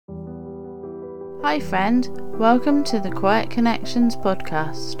Hi friend, welcome to the Quiet Connections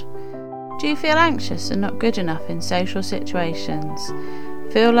podcast. Do you feel anxious and not good enough in social situations?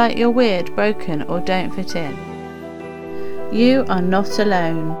 Feel like you're weird, broken or don't fit in? You are not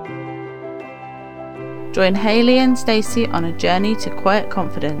alone. Join Hayley and Stacey on a journey to quiet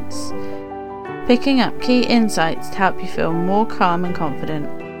confidence, picking up key insights to help you feel more calm and confident,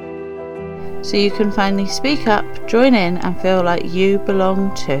 so you can finally speak up, join in and feel like you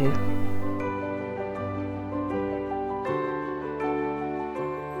belong too.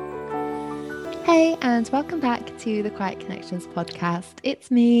 Hey, and welcome back to the Quiet Connections podcast. It's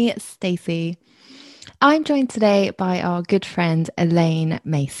me, Stacey. I'm joined today by our good friend, Elaine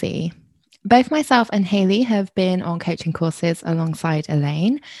Macy. Both myself and Hayley have been on coaching courses alongside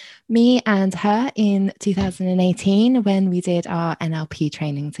Elaine, me and her in 2018 when we did our NLP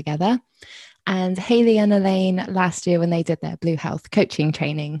training together, and Hayley and Elaine last year when they did their Blue Health coaching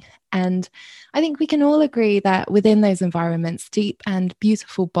training. And I think we can all agree that within those environments, deep and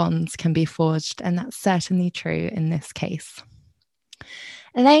beautiful bonds can be forged, and that's certainly true in this case.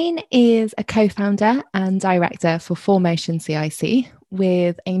 Elaine is a co-founder and director for 4Motion CIC,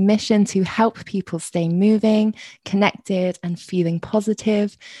 with a mission to help people stay moving, connected, and feeling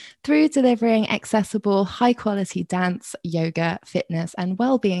positive through delivering accessible, high-quality dance, yoga, fitness, and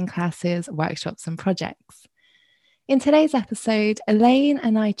well-being classes, workshops, and projects. In today's episode, Elaine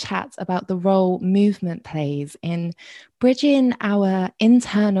and I chat about the role movement plays in bridging our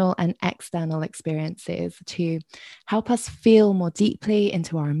internal and external experiences to help us feel more deeply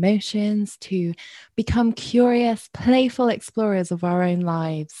into our emotions, to become curious, playful explorers of our own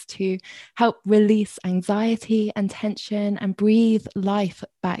lives, to help release anxiety and tension and breathe life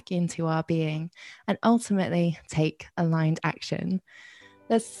back into our being, and ultimately take aligned action.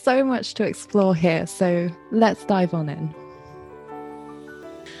 There's so much to explore here, so let's dive on in.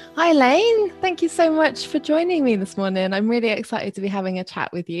 Hi, Elaine. Thank you so much for joining me this morning. I'm really excited to be having a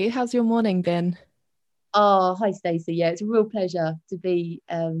chat with you. How's your morning been? Oh, hi, Stacey. Yeah, it's a real pleasure to be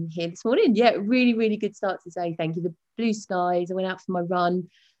here this morning. Yeah, really good start to the day. Thank you. The blue skies. I went out for my run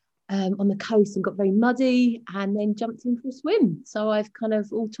on the coast and got very muddy and then jumped in for a swim. So I've kind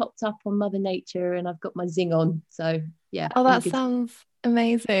of all topped up on Mother Nature and I've got my zing on. So yeah. Oh, that sounds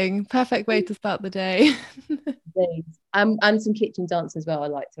amazing. Perfect way to start the day. And some kitchen dance as well, I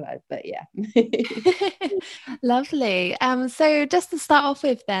like to add, but yeah. Lovely. So just to start off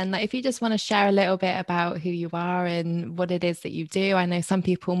with then, like if you just want to share a little bit about who you are and what it is that you do. I know some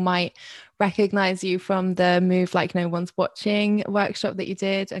people might recognize you from the Move Like No One's Watching workshop that you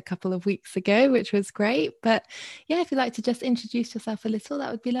did a couple of weeks ago, which was great. But yeah, if you'd like to just introduce yourself a little, that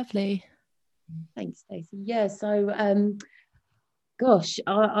would be lovely. Thanks, Stacey. Yeah, so gosh,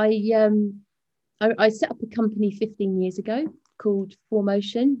 I set up a company 15 years ago called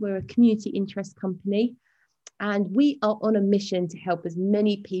 4Motion. We're a community interest company, and we are on a mission to help as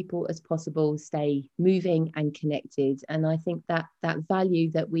many people as possible stay moving and connected. And I think that value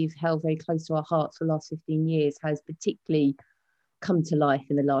that we've held very close to our hearts for the last 15 years has particularly come to life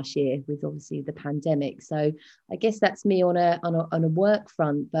in the last year with obviously the pandemic. So I guess that's me on a work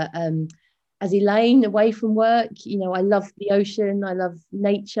front, but as Elaine, away from work, you know, I love the ocean, I love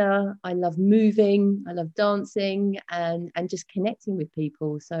nature, I love moving, I love dancing and just connecting with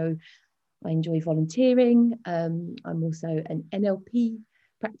people. So I enjoy volunteering. I'm also an NLP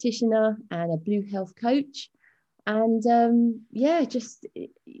practitioner and a Blue Health coach. And just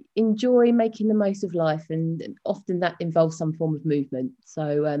enjoy making the most of life. And often that involves some form of movement.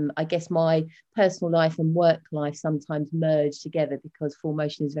 So I guess my personal life and work life sometimes merge together because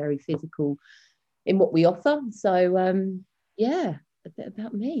 4Motion is very physical in what we offer. So a bit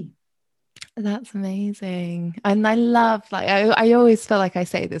about me. That's amazing. And I love, like, I always feel like I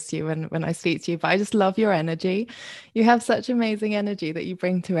say this to you when I speak to you, but I just love your energy. You have such amazing energy that you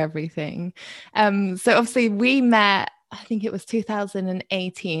bring to everything. So obviously we met, I think it was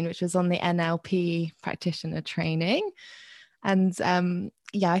 2018, which was on the NLP practitioner training. And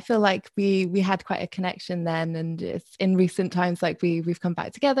I feel like we had quite a connection then. And it's in recent times, like we've come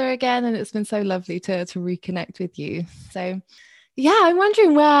back together again, and it's been so lovely to reconnect with you. So yeah, I'm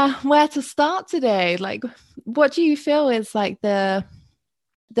wondering where to start today. Like, what do you feel is like the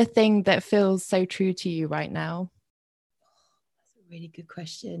thing that feels so true to you right now? That's a really good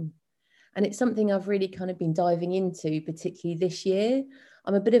question. And it's something I've really kind of been diving into, particularly this year.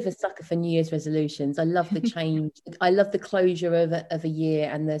 I'm a bit of a sucker for New Year's resolutions. I love the change. I love the closure of a year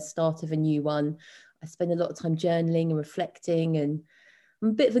and the start of a new one. I spend a lot of time journaling and reflecting, and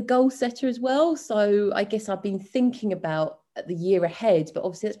I'm a bit of a goal setter as well. So I guess I've been thinking about the year ahead, but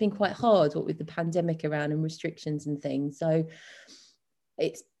obviously that's been quite hard, what with the pandemic around and restrictions and things. So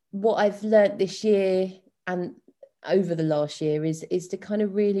it's what I've learnt this year and over the last year is to kind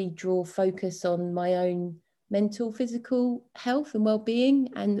of really draw focus on my own mental, physical health and well-being,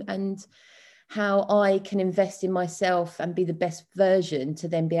 and how I can invest in myself and be the best version to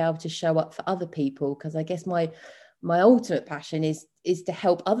then be able to show up for other people. Because I guess my ultimate passion is to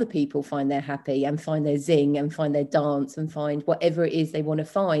help other people find their happy and find their zing and find their dance and find whatever it is they want to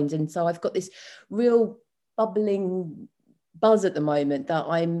find. And so I've got this real bubbling buzz at the moment that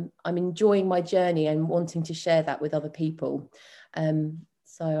I'm enjoying my journey and wanting to share that with other people.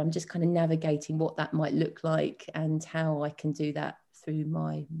 So I'm just kind of navigating what that might look like and how I can do that through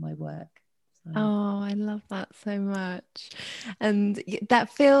my work. So. Oh, I love that so much. And that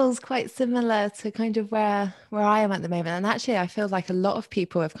feels quite similar to kind of where I am at the moment. And actually, I feel like a lot of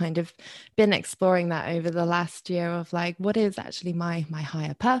people have kind of been exploring that over the last year of like, what is actually my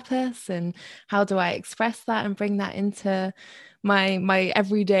higher purpose, and how do I express that and bring that into my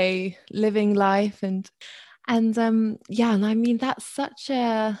everyday living life? And yeah, and I mean, that's such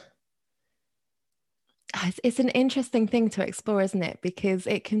it's an interesting thing to explore, isn't it? Because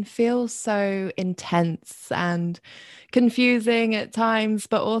it can feel so intense and confusing at times,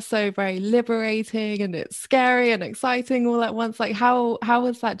 but also very liberating, and it's scary and exciting all at once. Like how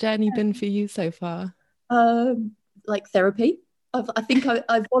has that journey been for you so far? Like therapy. I think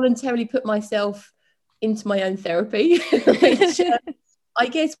I've voluntarily put myself into my own therapy, which I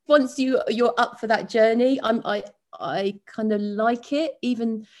guess once you're up for that journey, I kind of like it.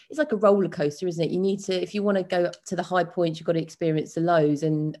 Even it's like a roller coaster, isn't it? You need to, if you want to go up to the high points, you've got to experience the lows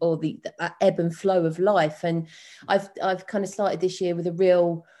and or that ebb and flow of life. And I've kind of started this year with a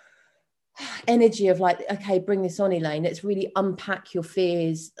real energy of like, okay, bring this on, Elaine. Let's really unpack your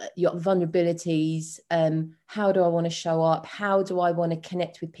fears, your vulnerabilities. How do I want to show up? How do I want to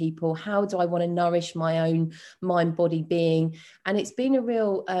connect with people? How do I want to nourish my own mind, body, being? And it's been a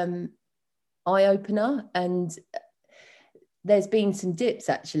real eye-opener, and there's been some dips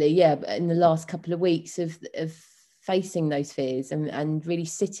actually, in the last couple of weeks of facing those fears and really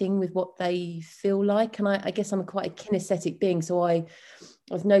sitting with what they feel like. And I guess I'm quite a kinesthetic being, so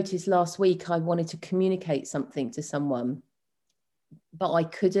I've noticed last week I wanted to communicate something to someone, but I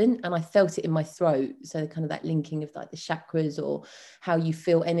couldn't, and I felt it in my throat. So kind of that linking of like the chakras or how you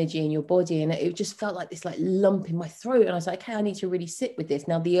feel energy in your body, and it just felt like this like lump in my throat. And I was like, okay, I need to really sit with this.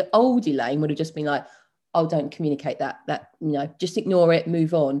 Now the old Elaine would have just been like, oh, don't communicate that, just ignore it,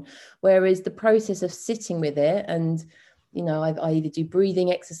 move on. Whereas the process of sitting with it, and I either do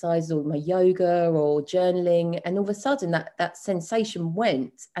breathing exercises or my yoga or journaling, and all of a sudden that sensation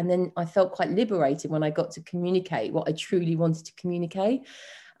went, and then I felt quite liberated when I got to communicate what I truly wanted to communicate.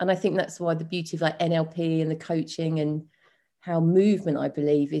 And I think that's why the beauty of like NLP and the coaching and how movement, I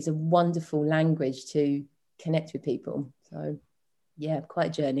believe, is a wonderful language to connect with people. So yeah,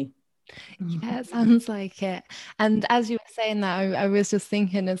 quite a journey. Yeah, it sounds like it. And as you were saying that, I was just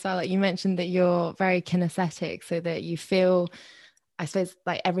thinking as well, like you mentioned that you're very kinesthetic, so that you feel, I suppose,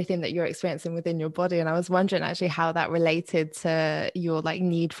 like everything that you're experiencing within your body. And I was wondering actually how that related to your like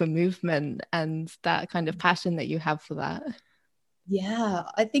need for movement and that kind of passion that you have for that. Yeah,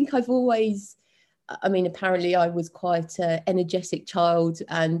 I think I've always, apparently I was quite an energetic child,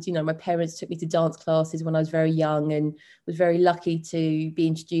 and my parents took me to dance classes when I was very young, and was very lucky to be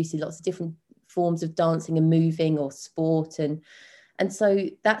introduced to lots of different forms of dancing and moving or sport, and so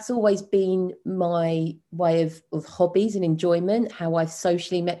that's always been my way of hobbies and enjoyment, how I've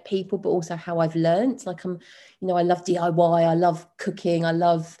socially met people, but also how I've learned. Like I love DIY, I love cooking, I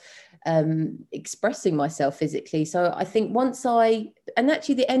love expressing myself physically. So I think and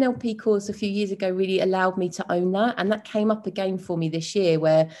actually the NLP course a few years ago really allowed me to own that, and that came up again for me this year,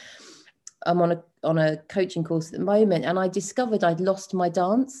 where I'm on a coaching course at the moment, and I discovered I'd lost my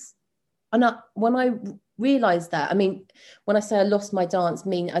dance. And when I realized that, when I say I lost my dance,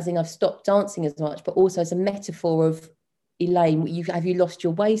 as in I've stopped dancing as much, but also as a metaphor of, Elaine, have you lost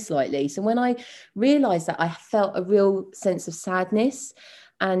your way slightly? So when I realized that, I felt a real sense of sadness.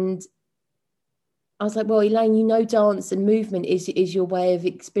 And I was like, well, Elaine, dance and movement is your way of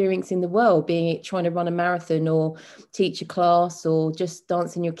experiencing the world, being it trying to run a marathon or teach a class or just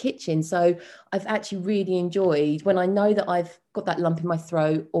dance in your kitchen. So I've actually really enjoyed when I know that I've got that lump in my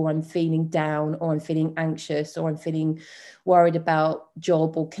throat, or I'm feeling down, or I'm feeling anxious, or I'm feeling worried about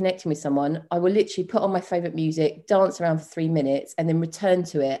job or connecting with someone, I will literally put on my favorite music, dance around for 3 minutes, and then return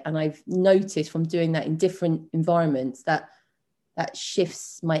to it. And I've noticed from doing that in different environments that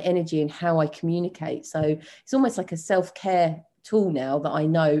shifts my energy and how I communicate. So it's almost like a self-care tool now that I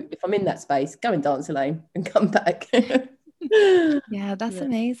know if I'm in that space, go and dance, Elaine, and come back. Yeah, that's Yeah.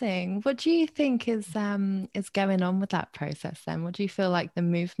 amazing. What do you think is going on with that process then? What do you feel like the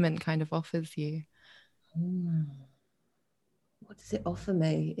movement kind of offers you? What does it offer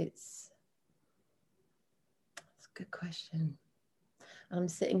me? It's a good question. I'm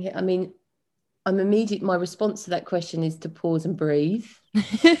sitting here. I mean, my response to that question is to pause and breathe,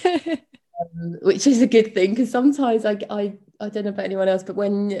 which is a good thing, because sometimes I don't know about anyone else, but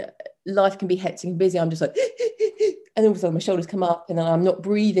when life can be hectic and busy, I'm just like, and all of a sudden my shoulders come up and I'm not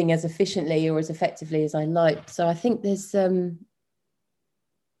breathing as efficiently or as effectively as I like. So I think there's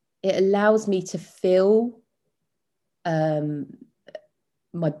it allows me to feel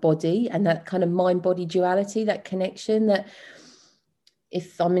my body, and that kind of mind-body duality, that connection, that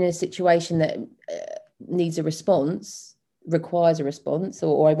if I'm in a situation that needs a response, requires a response,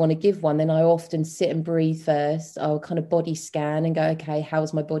 or I want to give one, then I often sit and breathe first. I'll kind of body scan and go, okay,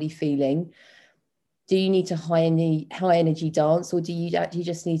 how's my body feeling? Do you need to high energy dance, or do you actually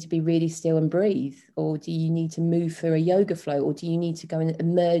just need to be really still and breathe? Or do you need to move through a yoga flow? Or do you need to go and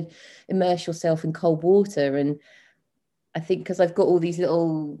immerse yourself in cold water? And I think because I've got all these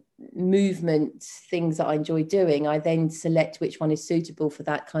little movement things that I enjoy doing, I then select which one is suitable for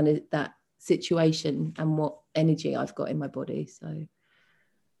that kind of that situation and what energy I've got in my body. So I'm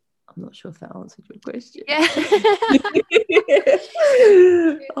not sure if that answered your question. Yeah.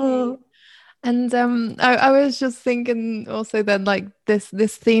 Oh. And I was just thinking also then, like this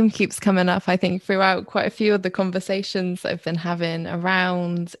theme keeps coming up, I think, throughout quite a few of the conversations I've been having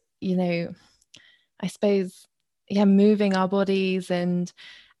around, I suppose, moving our bodies and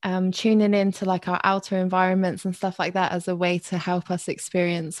tuning into like our outer environments and stuff like that as a way to help us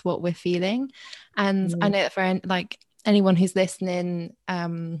experience what we're feeling. And I know that for like anyone who's listening,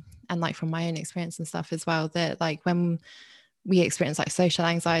 and like from my own experience and stuff as well, that like when we experience like social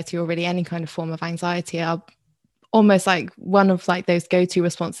anxiety or really any kind of form of anxiety, our almost like one of like those go-to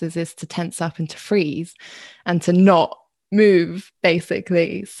responses is to tense up and to freeze and to not move,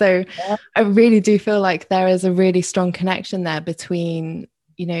 basically. So I really do feel like there is a really strong connection there between,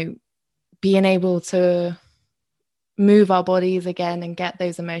 being able to move our bodies again and get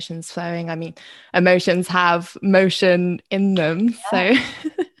those emotions flowing. I mean, emotions have motion in them. So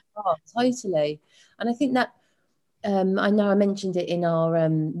Totally. And I think that I know I mentioned it in our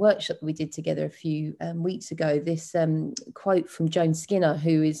workshop that we did together a few weeks ago, this quote from Joan Skinner,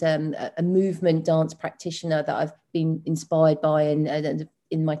 who is a movement dance practitioner that I've been inspired by and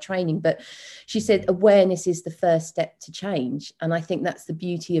in my training. But she said, awareness is the first step to change. And I think that's the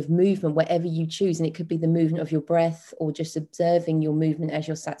beauty of movement, wherever you choose. And it could be the movement of your breath or just observing your movement as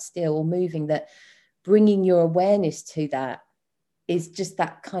you're sat still or moving, that bringing your awareness to that is just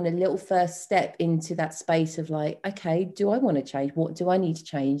that kind of little first step into that space of like, okay, do I want to change? What do I need to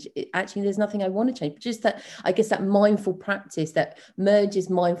change? Actually, there's nothing I want to change, but just that, I guess, that mindful practice that merges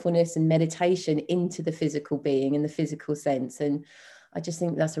mindfulness and meditation into the physical being and the physical sense. And I just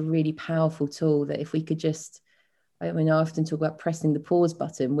think that's a really powerful tool, that if we could just, I mean, I often talk about pressing the pause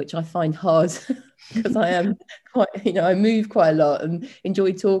button, which I find hard because I am quite, I move quite a lot and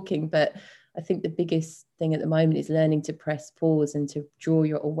enjoy talking, but I think the biggest thing at the moment is learning to press pause and to draw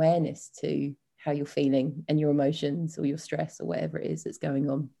your awareness to how you're feeling and your emotions or your stress or whatever it is that's going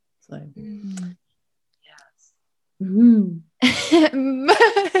on. So, yes.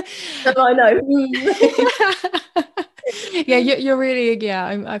 I know. Yeah, you're really,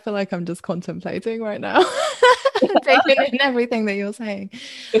 I feel like I'm just contemplating right now, taking in everything that you're saying.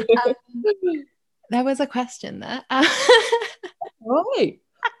 There was a question there. Right.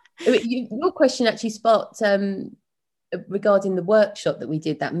 Your question actually sparked regarding the workshop that we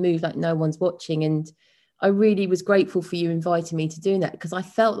did, that move like no one's watching, and I really was grateful for you inviting me to doing that, because I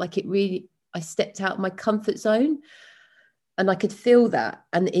felt like I stepped out of my comfort zone, and I could feel that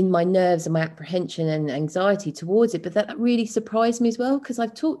and in my nerves and my apprehension and anxiety towards it. But that really surprised me as well, because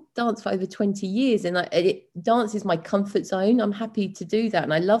I've taught dance for over 20 years and dance is my comfort zone. I'm happy to do that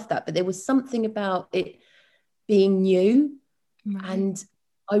and I love that, but there was something about it being new. Right. And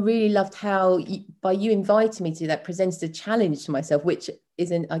I really loved how by you inviting me to that, presented a challenge to myself, which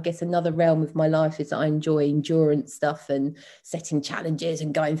is, I guess, another realm of my life, is that I enjoy endurance stuff and setting challenges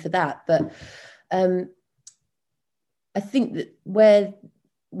and going for that. But I think that where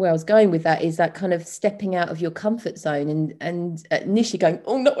I was going with that is that kind of stepping out of your comfort zone and initially going,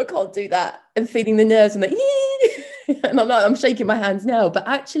 oh no, I can't do that, and feeling the nerves and and I'm shaking my hands now. But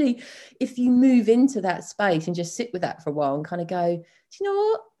actually, if you move into that space and just sit with that for a while and kind of go, do you know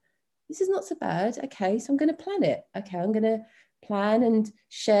what? This is not so bad. Okay, so I'm going to plan it. Okay, I'm going to plan and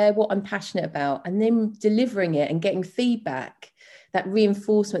share what I'm passionate about, and then delivering it and getting feedback. that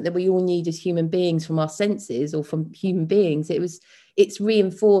reinforcement that we all need as human beings from our senses or from human beings. It's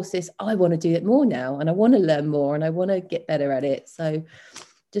reinforced this, I want to do it more now, and I want to learn more, and I want to get better at it. So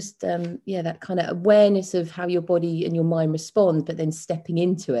just that kind of awareness of how your body and your mind respond, but then stepping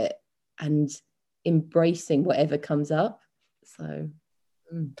into it and embracing whatever comes up. So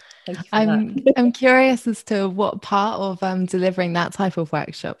thank you for that. I'm curious as to what part of delivering that type of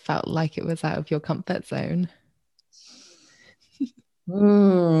workshop felt like it was out of your comfort zone.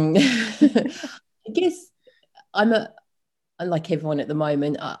 I guess I'm like everyone at the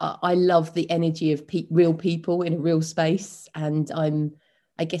moment, I love the energy of real people in a real space, and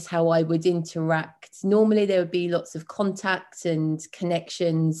I guess how I would interact. Normally there would be lots of contact and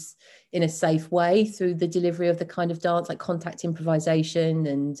connections in a safe way through the delivery of the kind of dance, like contact improvisation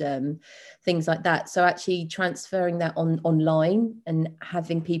and things like that. So actually transferring that online and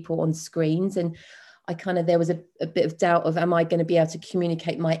having people on screens, and there was a bit of doubt of, am I going to be able to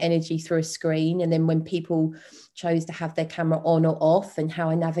communicate my energy through a screen? And then when people chose to have their camera on or off, and how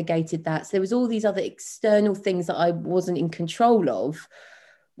I navigated that. So there was all these other external things that I wasn't in control of,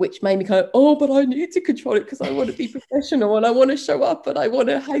 which made me kind of, but I need to control it because I want to be professional and I want to show up and I want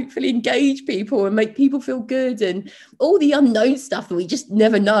to hopefully engage people and make people feel good, and all the unknown stuff that we just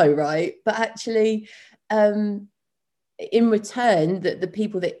never know, right? But actually, in return, the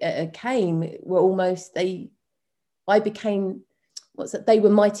people that came were almost, they were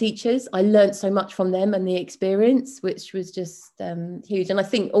my teachers. I learned so much from them and the experience, which was just huge. And I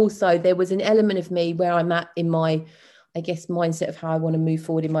think also there was an element of me where I'm at in my, I guess, mindset of how I want to move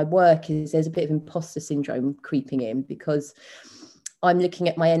forward in my work, is there's a bit of imposter syndrome creeping in, because I'm looking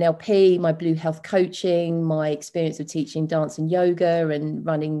at my NLP, my Blue Health coaching, my experience of teaching dance and yoga and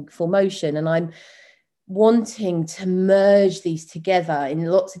running ForMotion, and I'm wanting to merge these together in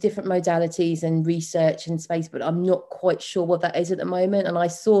lots of different modalities and research and space, but I'm not quite sure what that is at the moment. And I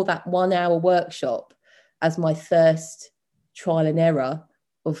saw that 1 hour workshop as my first trial and error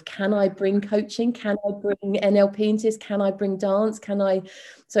of, can I bring coaching? Can I bring NLP into this? Can I bring dance?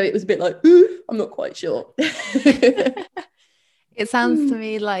 So it was a bit like, I'm not quite sure. It sounds to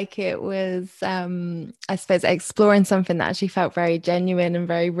me like it was, I suppose, exploring something that actually felt very genuine and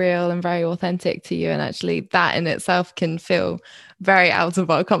very real and very authentic to you. And actually that in itself can feel very out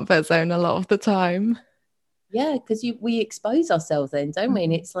of our comfort zone a lot of the time. Yeah, because we expose ourselves then, don't we?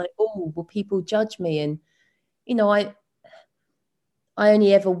 And it's like, will people judge me? And, I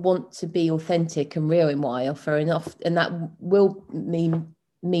only ever want to be authentic and real in what I offer, and that will mean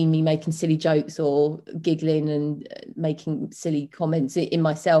me making silly jokes or giggling and making silly comments in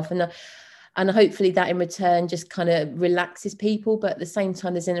myself, and hopefully that in return just kind of relaxes people. But at the same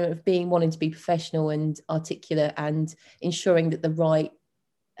time, there's an element of wanting to be professional and articulate and ensuring that the right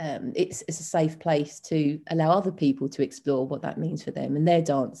it's a safe place to allow other people to explore what that means for them and their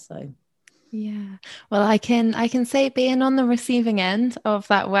dance. So yeah, well, I can say, being on the receiving end of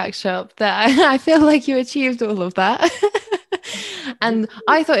that workshop, that I feel like you achieved all of that. And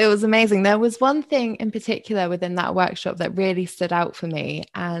I thought it was amazing. There was one thing in particular within that workshop that really stood out for me,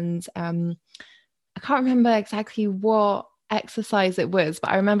 and I can't remember exactly what exercise it was,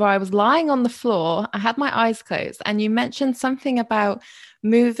 but I remember I was lying on the floor, I had my eyes closed, and you mentioned something about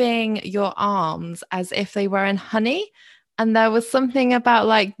moving your arms as if they were in honey. And there was something about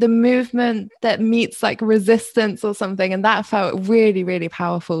like the movement that meets like resistance or something. And that felt really, really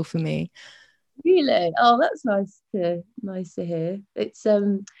powerful for me. Really? Oh, that's nice to hear. It's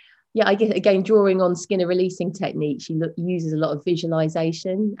I guess again, drawing on Skinner releasing techniques, she uses a lot of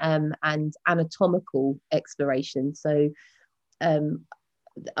visualization and anatomical exploration. So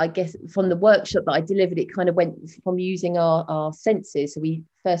I guess from the workshop that I delivered, it kind of went from using our senses. So we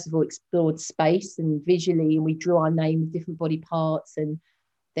first of all explored space and visually, and we drew our name with different body parts, and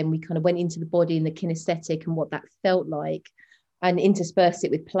then we kind of went into the body and the kinesthetic and what that felt like, and interspersed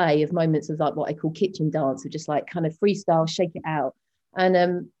it with play of moments of like what I call kitchen dance, of just like kind of freestyle, shake it out.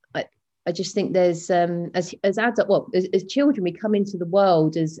 And I just think there's as adults, as children, we come into the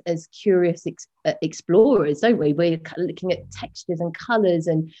world as curious explorers, don't we? We're looking at textures and colours,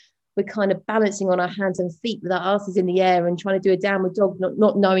 and we're kind of balancing on our hands and feet with our asses in the air and trying to do a downward dog,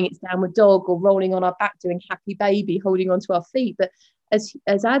 not knowing it's downward dog, or rolling on our back doing happy baby, holding onto our feet. But as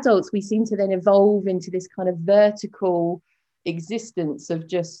adults, we seem to then evolve into this kind of vertical existence of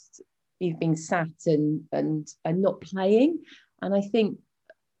just being sat and not playing. And I think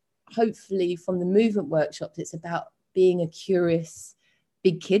hopefully from the movement workshops, it's about being a curious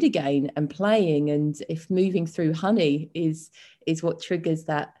big kid again and playing. And if moving through honey is what triggers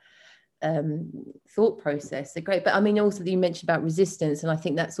that thought process, they're great. But I mean, also you mentioned about resistance, and I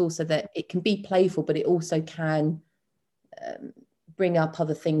think that's also that it can be playful, but it also can bring up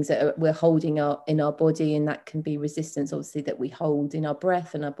other things that we're holding in our body, and that can be resistance, obviously, that we hold in our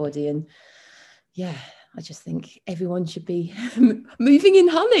breath and our body. And yeah, I just think everyone should be moving in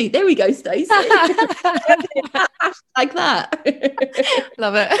honey. There we go, Stacey. Like that.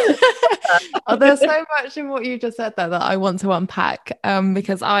 Love it. Oh, there's so much in what you just said there that I want to unpack,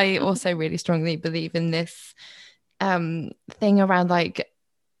 because I also really strongly believe in this thing around like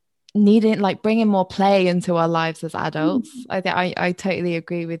needing, like bringing more play into our lives as adults. I totally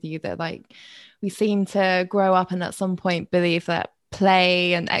agree with you that like we seem to grow up and at some point believe that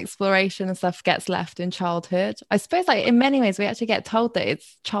play and exploration and stuff gets left in childhood. I suppose like in many ways we actually get told that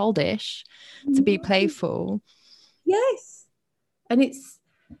it's childish to be playful. Yes. And it's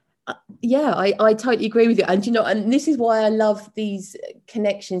I totally agree with you. And and this is why I love these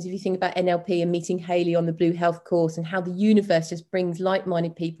connections. If you think about NLP and meeting Hayley on the Blue Health course, and how the universe just brings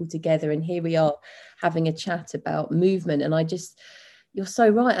like-minded people together, and here we are having a chat about movement. And you're so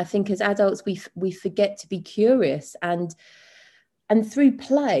right. I think as adults we forget to be curious, and through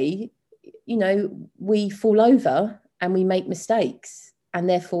play, we fall over and we make mistakes, and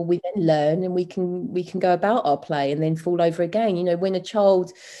therefore we then learn, and we can go about our play and then fall over again. When a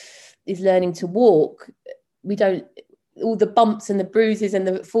child is learning to walk, all the bumps and the bruises and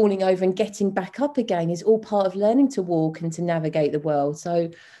the falling over and getting back up again is all part of learning to walk and to navigate the world. So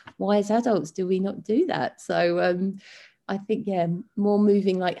why as adults do we not do that? So I think, more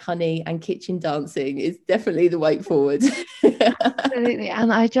moving like honey and kitchen dancing is definitely the way forward. Absolutely.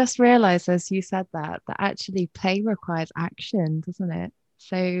 And I just realized as you said that actually play requires action, doesn't it?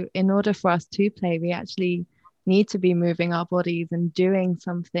 So in order for us to play, we actually need to be moving our bodies and doing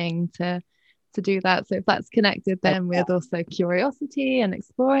something to do that. So if that's connected then with also curiosity and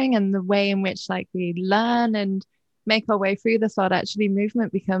exploring and the way in which like we learn and make our way through this world, actually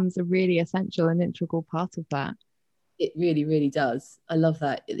movement becomes a really essential and integral part of that. It really, really does. I love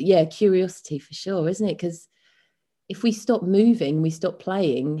that. Yeah, curiosity for sure, isn't it? Because if we stop moving, we stop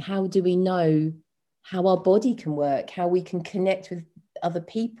playing, how do we know how our body can work, how we can connect with other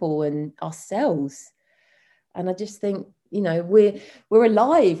people and ourselves? And I just think, we're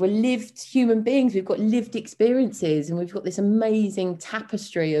alive, we're lived human beings, we've got lived experiences, and we've got this amazing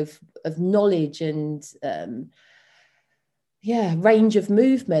tapestry of knowledge and range of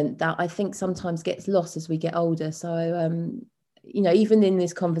movement that I think sometimes gets lost as we get older. So even in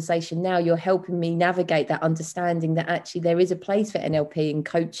this conversation now, you're helping me navigate that understanding that actually there is a place for NLP and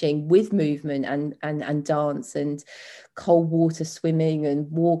coaching with movement and dance and cold water swimming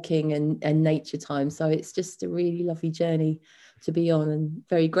and walking and nature time. So it's just a really lovely journey to be on, and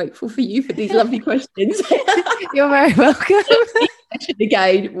very grateful for you for these lovely questions. You're very welcome.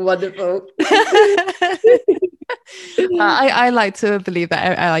 Again, wonderful. I like to believe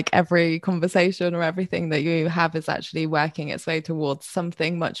that like every conversation or everything that you have is actually working its way towards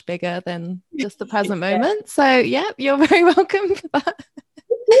something much bigger than just the present moment. So you're very welcome for that.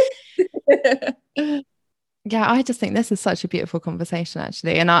 I just think this is such a beautiful conversation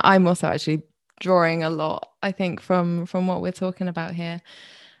actually, and I'm also actually drawing a lot, I think, from what we're talking about here.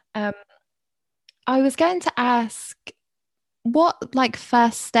 I was going to ask, what like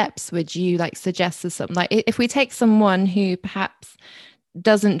first steps would you like suggest to something, like if we take someone who perhaps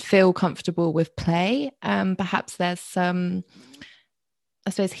doesn't feel comfortable with play, perhaps there's some,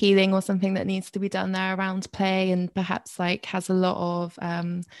 I suppose, healing or something that needs to be done there around play, and perhaps like has a lot of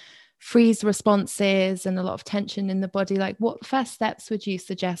freeze responses and a lot of tension in the body, like what first steps would you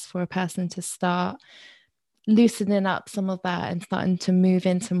suggest for a person to start loosening up some of that and starting to move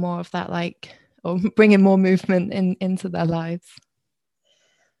into more of that, like, or bringing more movement into their lives?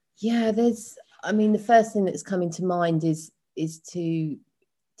 The first thing that's coming to mind is to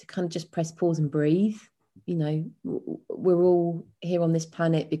kind of just press pause and breathe. We're all here on this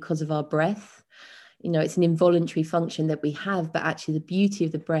planet because of our breath. It's an involuntary function that we have, but actually the beauty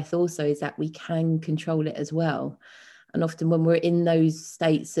of the breath also is that we can control it as well. And often when we're in those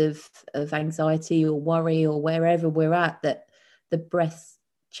states of anxiety or worry or wherever we're at, that the breath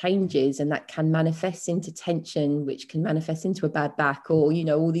changes, and that can manifest into tension, which can manifest into a bad back, or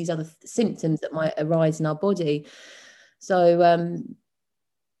all these other symptoms that might arise in our body. So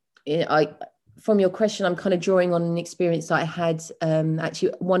from your question, I'm kind of drawing on an experience that I had.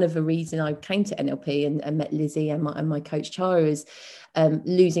 Actually, one of the reasons I came to NLP and met Lizzie and my coach Chara is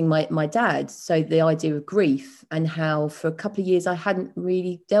losing my dad. So the idea of grief, and how for a couple of years I hadn't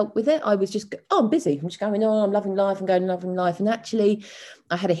really dealt with it. I was just, I'm busy, I'm just going on, I'm loving life, I'm going loving life. And actually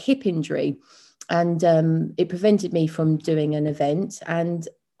I had a hip injury, and it prevented me from doing an event. And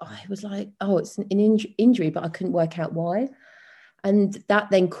I was like, oh, it's an injury, but I couldn't work out why. And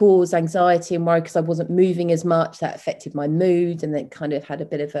that then caused anxiety and worry because I wasn't moving as much. That affected my mood, and then kind of had a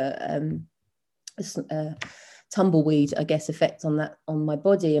bit of a tumbleweed, I guess, effect on my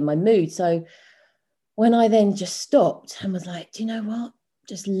body and my mood. So when I then just stopped and was like, do you know what?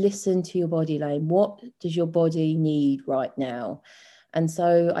 Just listen to your body, Elaine. What does your body need right now? And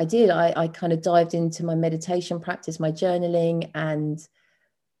so I did. I kind of dived into my meditation practice, my journaling, and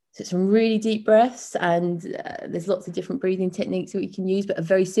took some really deep breaths. And there's lots of different breathing techniques that we can use, but a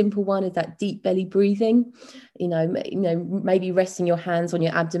very simple one is that deep belly breathing. Maybe resting your hands on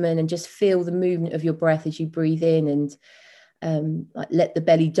your abdomen and just feel the movement of your breath as you breathe in, and like let the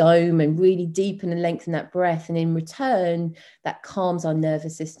belly dome and really deepen and lengthen that breath. And in return, that calms our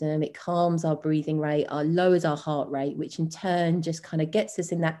nervous system, it calms our breathing rate, lowers our heart rate, which in turn just kind of gets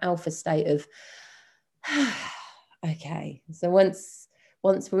us in that alpha state of okay. So once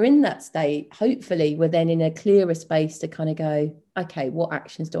we're in that state, hopefully we're then in a clearer space to kind of go, okay, what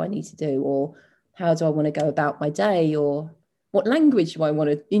actions do I need to do, or how do I want to go about my day, or what language do I want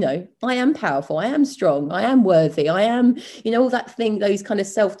to, I am powerful, I am strong, I am worthy, I am, all that thing, those kind of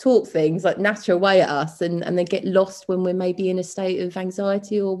self-talk things like natter away at us and they get lost when we're maybe in a state of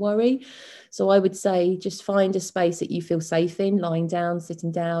anxiety or worry. So I would say just find a space that you feel safe in, lying down,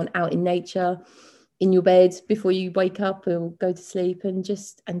 sitting down, out in nature, in your bed before you wake up or go to sleep, and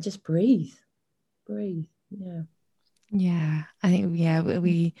just breathe. Yeah, I think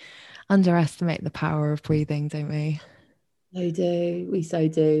we underestimate the power of breathing, don't we? We so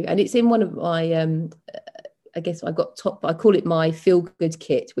do. And it's in one of my I guess I call it my feel good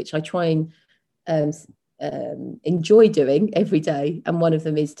kit, which I try and enjoy doing every day, and one of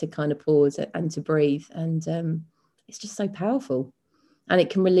them is to kind of pause and to breathe, and it's just so powerful, and it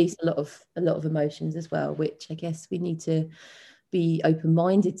can release a lot of emotions as well, which I guess we need to be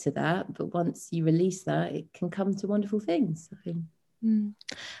open-minded to that. But once you release that, it can come to wonderful things, I think.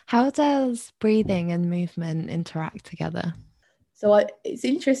 How does breathing and movement interact together? So it's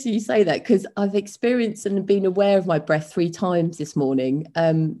interesting you say that, because I've experienced and been aware of my breath 3 times this morning.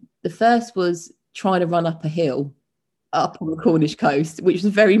 The first was trying to run up a hill up on the Cornish coast, which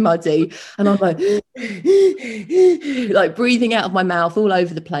was very muddy, and I'm like breathing out of my mouth all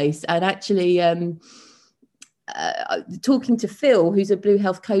over the place. And actually talking to Phil, who's a Blue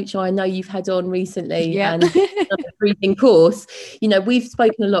Health coach I know you've had on recently, and a breathing course, we've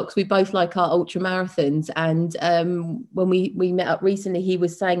spoken a lot because we both like our ultra marathons, and when we met up recently, he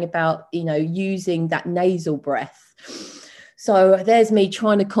was saying about using that nasal breath. So there's me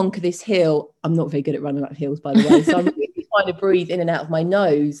trying to conquer this hill. I'm not very good at running up hills, by the way, so I'm really trying to breathe in and out of my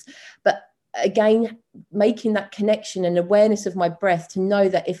nose, but again, making that connection and awareness of my breath to know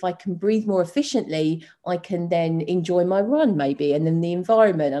that if I can breathe more efficiently, I can then enjoy my run maybe, and then the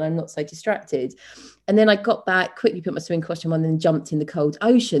environment, and I'm not so distracted. And then I got back, quickly put my swimming costume on, and then jumped in the cold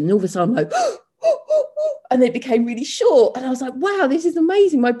ocean, and all of a sudden I'm like and it became really short, and I was like, wow, this is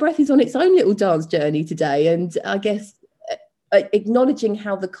amazing, my breath is on its own little dance journey today. And I guess acknowledging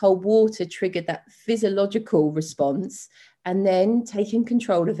how the cold water triggered that physiological response, and then taking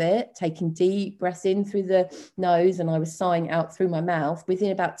control of it, taking deep breaths in through the nose, and I was sighing out through my mouth.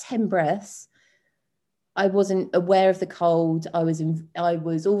 Within about 10 breaths, I wasn't aware of the cold. I was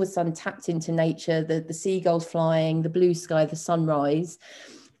all of a sudden tapped into nature, the seagulls flying, the blue sky, the sunrise,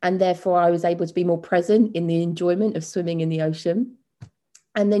 and therefore I was able to be more present in the enjoyment of swimming in the ocean.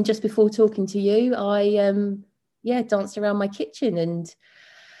 And then just before talking to you, I danced around my kitchen, and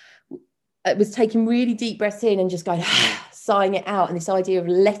it was taking really deep breaths in and just going sighing it out. And this idea of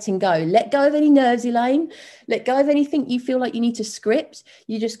let go of any nerves, Elaine, let go of anything you feel like you need to script.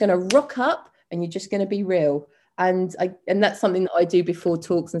 You're just going to rock up and you're just going to be real. And that's something that I do before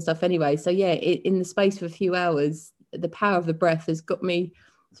talks and stuff anyway. So in the space of a few hours, the power of the breath has got me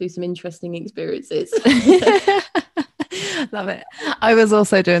through some interesting experiences. Love it. I was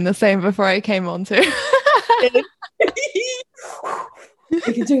also doing the same before I came on too.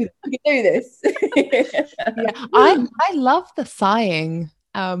 We can do this. I love the sighing.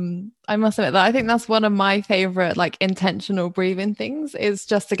 I must admit that I think that's one of my favorite intentional breathing things, is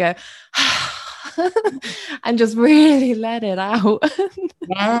just to go and just really let it out.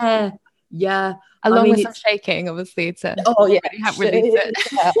 Yeah. Along with some shaking, obviously, to release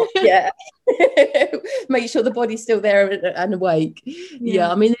it. Make sure the body's still there and awake.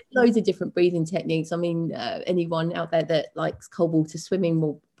 I mean, there's loads of different breathing techniques. I mean, anyone out there that likes cold water swimming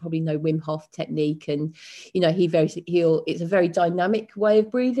will probably know Wim Hof technique, and it's a very dynamic way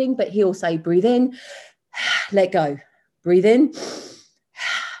of breathing, but he'll say breathe in, let go, breathe in,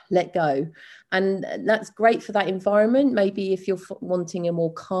 let go. And that's great for that environment. Maybe if you're wanting a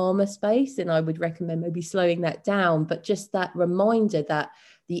more calmer space, then I would recommend maybe slowing that down. But just that reminder that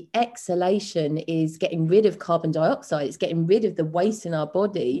the exhalation is getting rid of carbon dioxide, it's getting rid of the waste in our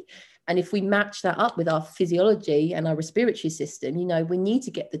body. And if we match that up with our physiology and our respiratory system, you know, we need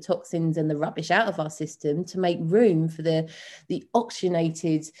to get the toxins and the rubbish out of our system to make room for the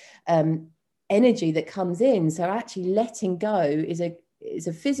oxygenated energy that comes in. So actually letting go is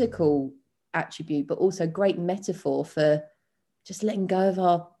a physical attribute, but also great metaphor for just letting go of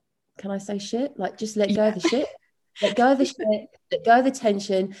our, can I say shit? Like just let go of the shit. Let go of the shit, let go of the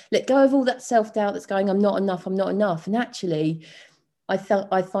tension, let go of all that self-doubt that's going, I'm not enough. And actually, I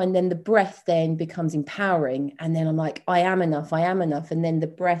find then the breath then becomes empowering. And then I'm like, I am enough. And then the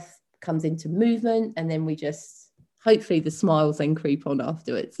breath comes into movement. And then we just, hopefully the smiles then creep on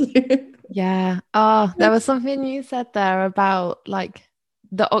afterwards. Yeah. Oh, there was something you said there about like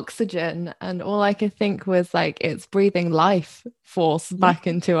the oxygen, and all I could think was like it's breathing life force back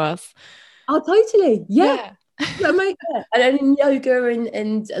into us. Oh, totally. Yeah. And in yoga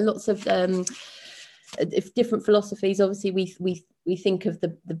and lots of different philosophies, obviously we think of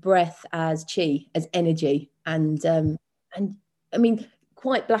the breath as chi, as energy, and I mean,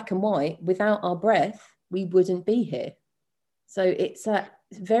 quite black and white. Without our breath, we wouldn't be here. So it's a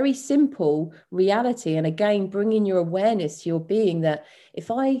very simple reality, and again, bringing your awareness to your being that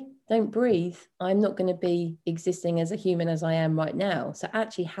if I don't breathe, I'm not going to be existing as a human as I am right now. So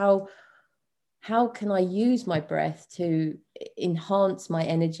actually, how can I use my breath to enhance my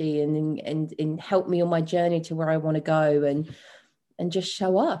energy and help me on my journey to where I want to go and just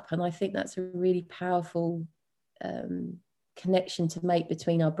show up? And I think that's a really powerful connection to make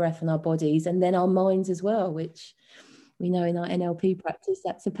between our breath and our bodies, and then our minds as well, which we know in our NLP practice,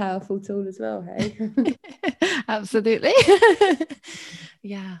 that's a powerful tool as well. Hey, absolutely.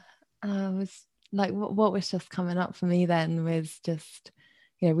 Yeah. Was like what was just coming up for me then was just,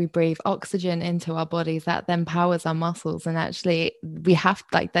 you know, we breathe oxygen into our bodies, that then powers our muscles, and actually we have,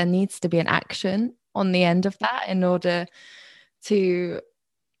 like, there needs to be an action on the end of that in order to,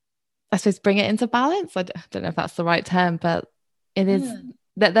 I suppose, bring it into balance. I don't know if that's the right term, but it is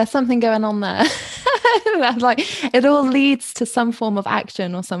that there's something going on there. Like it all leads to some form of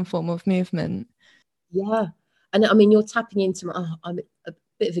action or some form of movement. Yeah. And I mean, you're tapping into I'm a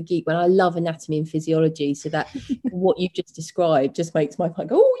bit of a geek, but I love anatomy and physiology, so that what you've just described just makes my mind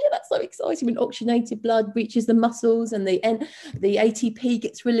go, oh yeah, that's so exciting. When oxygenated blood reaches the muscles and the ATP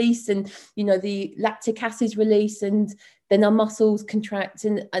gets released, and you know the lactic acid release, and then our muscles contract,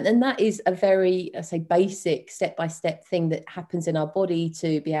 and that is a very, I say, basic step-by-step thing that happens in our body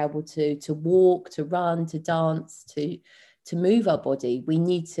to be able to walk, to run, to dance, to move our body. We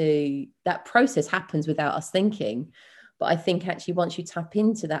need to, that process happens without us thinking. But I think actually once you tap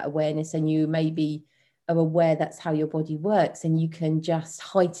into that awareness and you maybe are aware that's how your body works, and you can just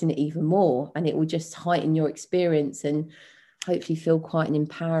heighten it even more, and it will just heighten your experience and hopefully feel quite an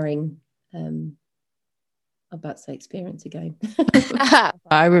empowering I'm about to say experience again.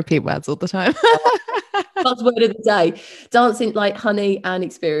 I repeat words all the time. Buzzword of the day: dancing like honey and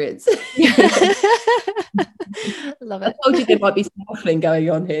experience. Love it. I told you there might be some waffling going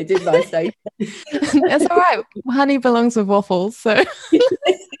on here, didn't I say? It's all right. Honey belongs with waffles, so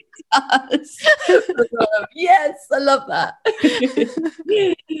yes, it does. Yes, I love that.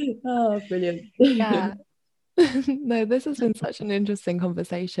 Oh, brilliant. Yeah. No, this has been such an interesting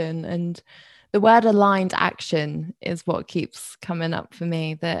conversation, and the word aligned action is what keeps coming up for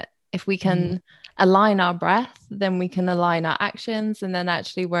me, that if we can align our breath, then we can align our actions, and then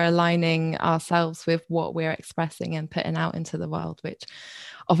actually we're aligning ourselves with what we're expressing and putting out into the world, which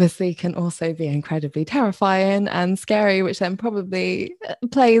obviously can also be incredibly terrifying and scary, which then probably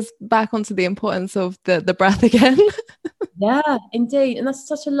plays back onto the importance of the breath again. Yeah, indeed. And that's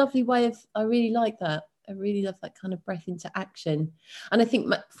such a lovely way of, I really like that. I really love that kind of breath into action. And I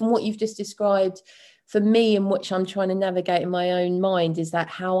think from what you've just described, for me, and which I'm trying to navigate in my own mind, is that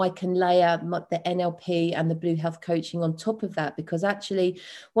how I can layer the NLP and the Blue Health coaching on top of that. Because actually,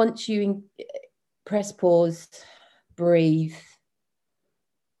 once you press pause, breathe,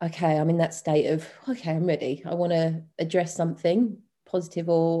 okay, I'm in that state of, okay, I'm ready. I want to address something positive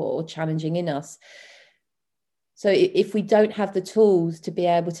or challenging in us. So if we don't have the tools to be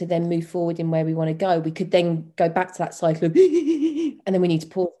able to then move forward in where we want to go, we could then go back to that cycle of, and then we need to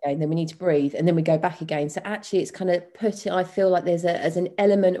pause again, then we need to breathe, and then we go back again. So actually it's kind of I feel like there's as an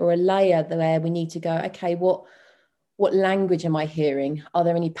element or a layer where we need to go, okay, what language am I hearing? Are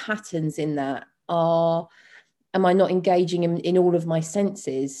there any patterns in that? Am I not engaging in all of my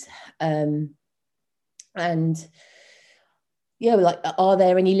senses? And yeah, like, are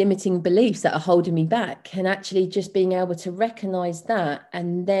there any limiting beliefs that are holding me back? And actually just being able to recognize that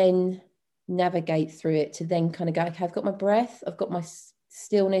and then navigate through it to then kind of go, okay, I've got my breath, I've got my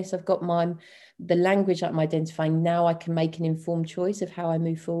stillness, I've got the language I'm identifying. Now I can make an informed choice of how I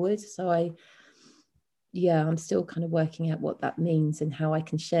move forward. So I'm still kind of working out what that means and how I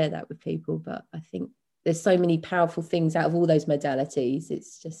can share that with people. But I think there's so many powerful things out of all those modalities.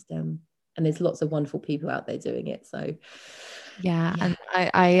 It's just, and there's lots of wonderful people out there doing it. So yeah. And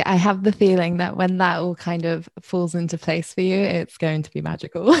I have the feeling that when that all kind of falls into place for you, it's going to be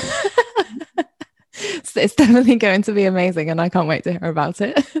magical. So it's definitely going to be amazing, and I can't wait to hear about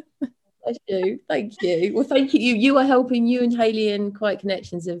it. Thank you. Well, thank you. You are helping. You and Hayley and Quiet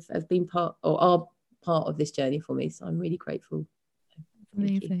Connections have been part, or are part of this journey for me. So I'm really grateful.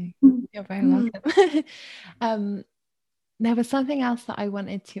 Amazing. You're very welcome. There was something else that I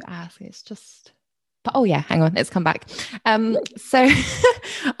wanted to ask. It's just, but oh yeah, hang on, it's come back. So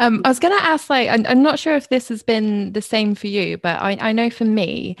I was going to ask, like, I'm not sure if this has been the same for you, but I know for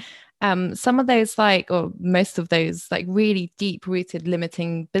me, some of those, like, or most of those, like, really deep rooted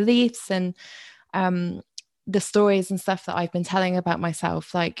limiting beliefs and the stories and stuff that I've been telling about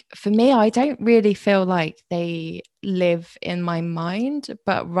myself, like, for me, I don't really feel like they live in my mind,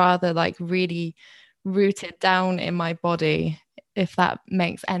 but rather like really rooted down in my body, if that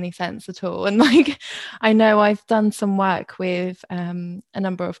makes any sense at all. And like, I know I've done some work with a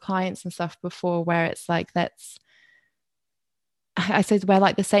number of clients and stuff before where it's like, I said, where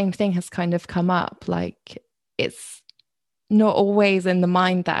like the same thing has kind of come up, like it's not always in the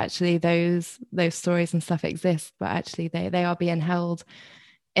mind that actually those stories and stuff exist, but actually they are being held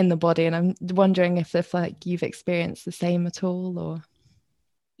in the body. And I'm wondering if like you've experienced the same at all, or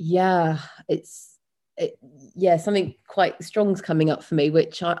something quite strong's coming up for me,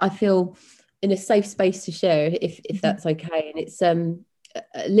 which I feel in a safe space to share, if that's okay. And it's a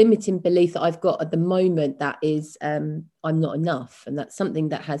limiting belief that I've got at the moment, that is I'm not enough, and that's something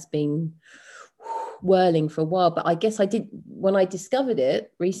that has been whirling for a while. But I guess when I discovered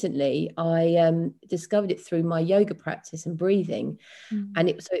it recently, I discovered it through my yoga practice and breathing. And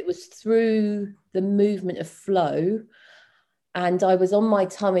it was through the movement of flow. And I was on my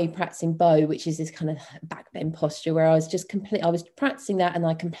tummy practicing bow, which is this kind of back bend posture where I was practicing that, and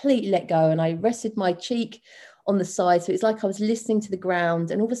I completely let go, and I rested my cheek on the side. So it's like I was listening to the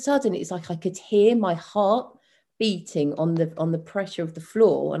ground, and all of a sudden it's like I could hear my heart beating on the pressure of the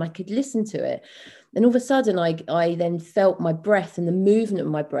floor, and I could listen to it. And all of a sudden I then felt my breath and the movement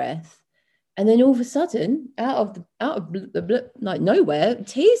of my breath. And then all of a sudden, out of like nowhere,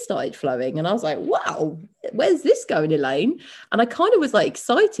 tears started flowing. And I was like, wow, where's this going, Elaine? And I kind of was like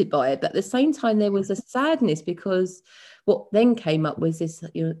excited by it. But at the same time, there was a sadness, because what then came up was this,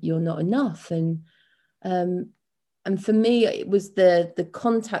 you're not enough. And for me, it was the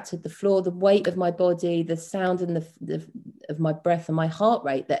contact of the floor, the weight of my body, the sound and the of my breath and my heart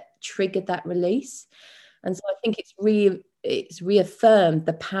rate that triggered that release. And so I think it's reaffirmed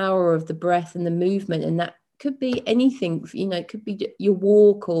the power of the breath and the movement. And that could be anything, it could be your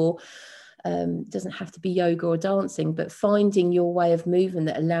walk, or doesn't have to be yoga or dancing, but finding your way of movement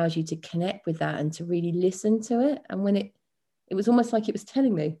that allows you to connect with that and to really listen to it. And when it was almost like it was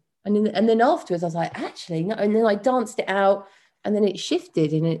telling me. And then afterwards I was like, actually, no. And then I danced it out, and then it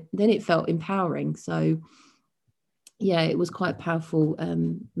shifted, and then it felt empowering. So yeah, it was quite a powerful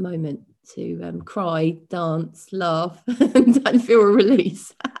moment to cry, dance, laugh, and feel a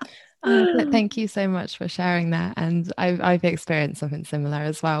release. Thank you so much for sharing that. And I've experienced something similar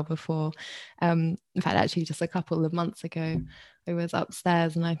as well before. In fact, actually just a couple of months ago, I was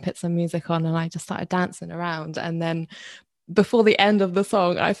upstairs and I put some music on and I just started dancing around, and then before the end of the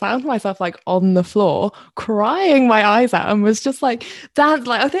song, I found myself like on the floor crying my eyes out, and was just like dance,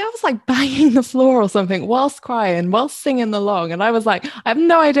 like I think I was like banging the floor or something whilst crying, whilst singing along. And I was like, I have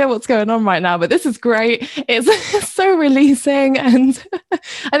no idea what's going on right now, but this is great. It's so releasing. And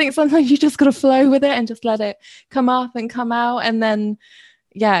I think sometimes you just got to flow with it and just let it come up and come out. And then,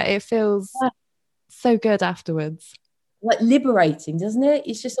 yeah, it feels so good afterwards. Like liberating, doesn't it?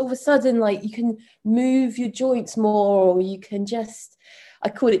 It's just all of a sudden like you can move your joints more, or you can just, I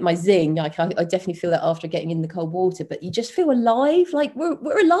call it my zing. Like I definitely feel that after getting in the cold water, but you just feel alive. Like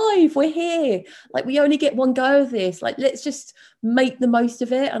we're alive, we're here. Like we only get one go of this. Like let's just make the most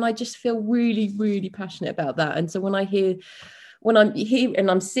of it. And I just feel really, really passionate about that. And so when I'm here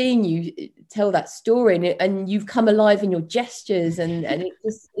and I'm seeing you tell that story, and you've come alive in your gestures, and it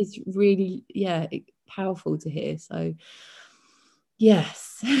just is really, powerful to hear. So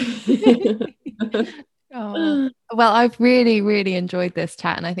yes. Oh, well, I've really, really enjoyed this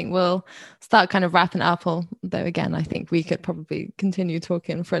chat, and I think we'll start kind of wrapping up. I'll Though again, I think we could probably continue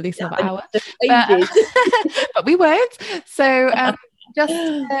talking for at least another hour, but we won't. So just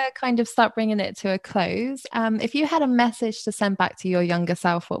to kind of start bringing it to a close, if you had a message to send back to your younger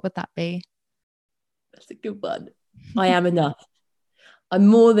self, what would that be? That's a good one. I am enough. I'm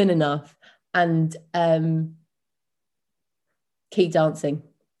more than enough. And keep dancing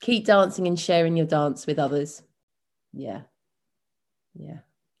and sharing your dance with others. Yeah,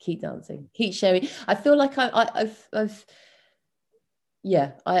 keep dancing, keep sharing. I feel like I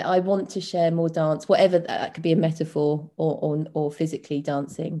want to share more dance, whatever that could be, a metaphor or physically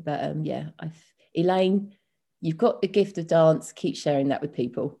dancing, but Elaine, you've got the gift of dance. Keep sharing that with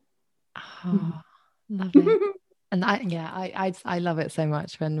people. Oh, love it. And I love it so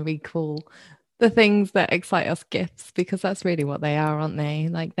much when we call the things that excite us gifts, because that's really what they are, aren't they?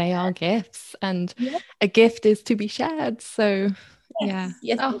 Like, they are gifts, and a gift is to be shared. So yes.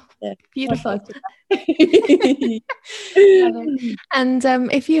 Beautiful. And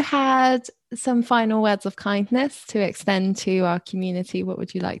if you had some final words of kindness to extend to our community, what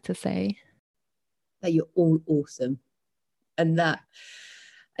would you like to say? That you're all awesome, and that,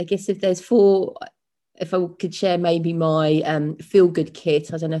 I guess, if I could share maybe my feel good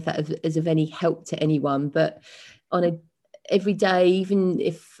kit, I don't know if that is of any help to anyone, but every day, even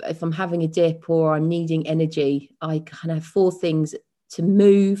if I'm having a dip or I'm needing energy, I kind of have 4 things: to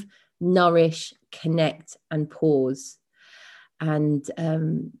move, nourish, connect, and pause. And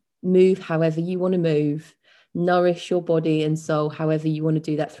move however you want to move, nourish your body and soul however you want to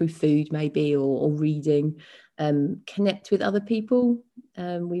do that, through food maybe, or reading. Connect with other people.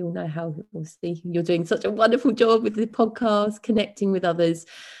 We all know how, obviously, you're doing such a wonderful job with the podcast, connecting with others,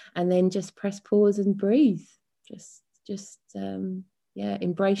 and then just press pause and breathe. Just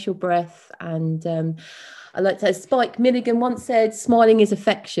embrace your breath. And I like to, as Spike Milligan once said, smiling is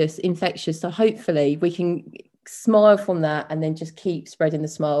infectious. So hopefully we can smile from that, and then just keep spreading the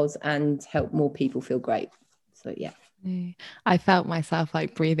smiles and help more people feel great. So yeah, I felt myself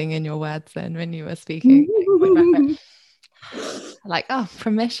like breathing in your words then when you were speaking. Like, oh,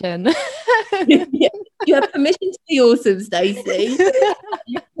 permission. Yeah, you have permission to be awesome, Stacey.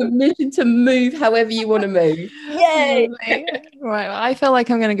 You have permission to move however you want to move. Yay! Right, well, I feel like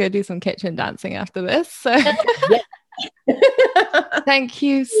I'm going to go do some kitchen dancing after this. So thank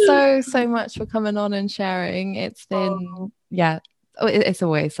you so much for coming on and sharing. It's been it's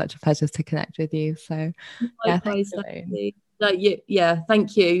always such a pleasure to connect with you. So thanks, Elaine. Thank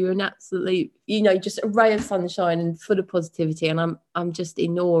you. You're an absolute, just a ray of sunshine and full of positivity, and I'm just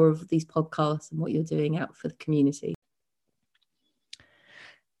in awe of these podcasts and what you're doing out for the community.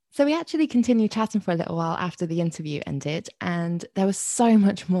 So we actually continued chatting for a little while after the interview ended, and there was so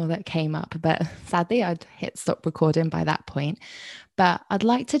much more that came up, but sadly I'd hit stop recording by that point. But I'd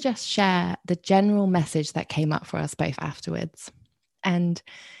like to just share the general message that came up for us both afterwards. And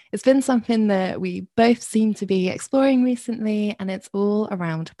it's been something that we both seem to be exploring recently, and it's all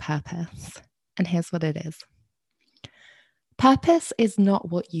around purpose. And here's what it is. Purpose is not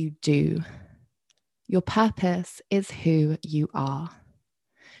what you do. Your purpose is who you are.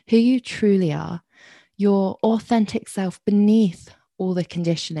 Who you truly are, your authentic self beneath all the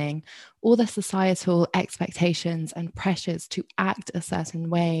conditioning, all the societal expectations and pressures to act a certain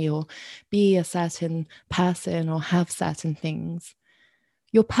way or be a certain person or have certain things.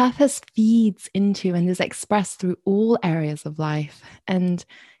 Your purpose feeds into and is expressed through all areas of life, and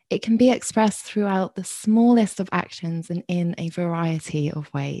it can be expressed throughout the smallest of actions and in a variety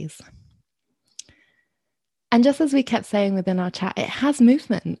of ways. And just as we kept saying within our chat, it has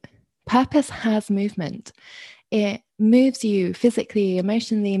movement. Purpose has movement. It moves you physically,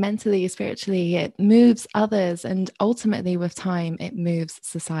 emotionally, mentally, spiritually. It moves others. And ultimately, with time, it moves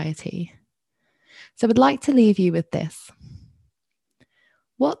society. So I'd like to leave you with this.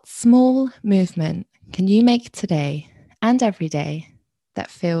 What small movement can you make today and every day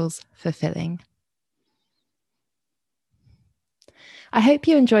that feels fulfilling? I hope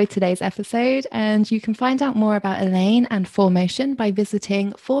you enjoyed today's episode, and you can find out more about Elaine and 4Motion by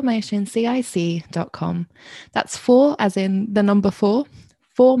visiting 4motioncic.com. That's 4 as in the number 4,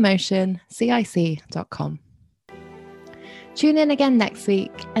 4motioncic.com. Tune in again next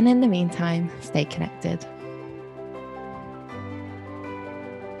week, and in the meantime, stay connected.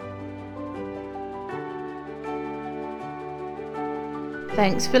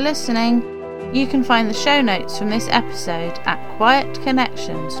 Thanks for listening. You can find the show notes from this episode at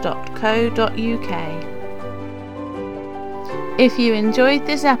quietconnections.co.uk. If you enjoyed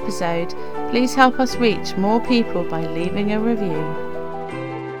this episode, please help us reach more people by leaving a review.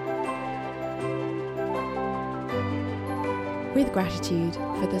 With gratitude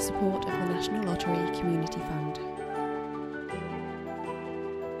for the support of the National Lottery Free Community Fund.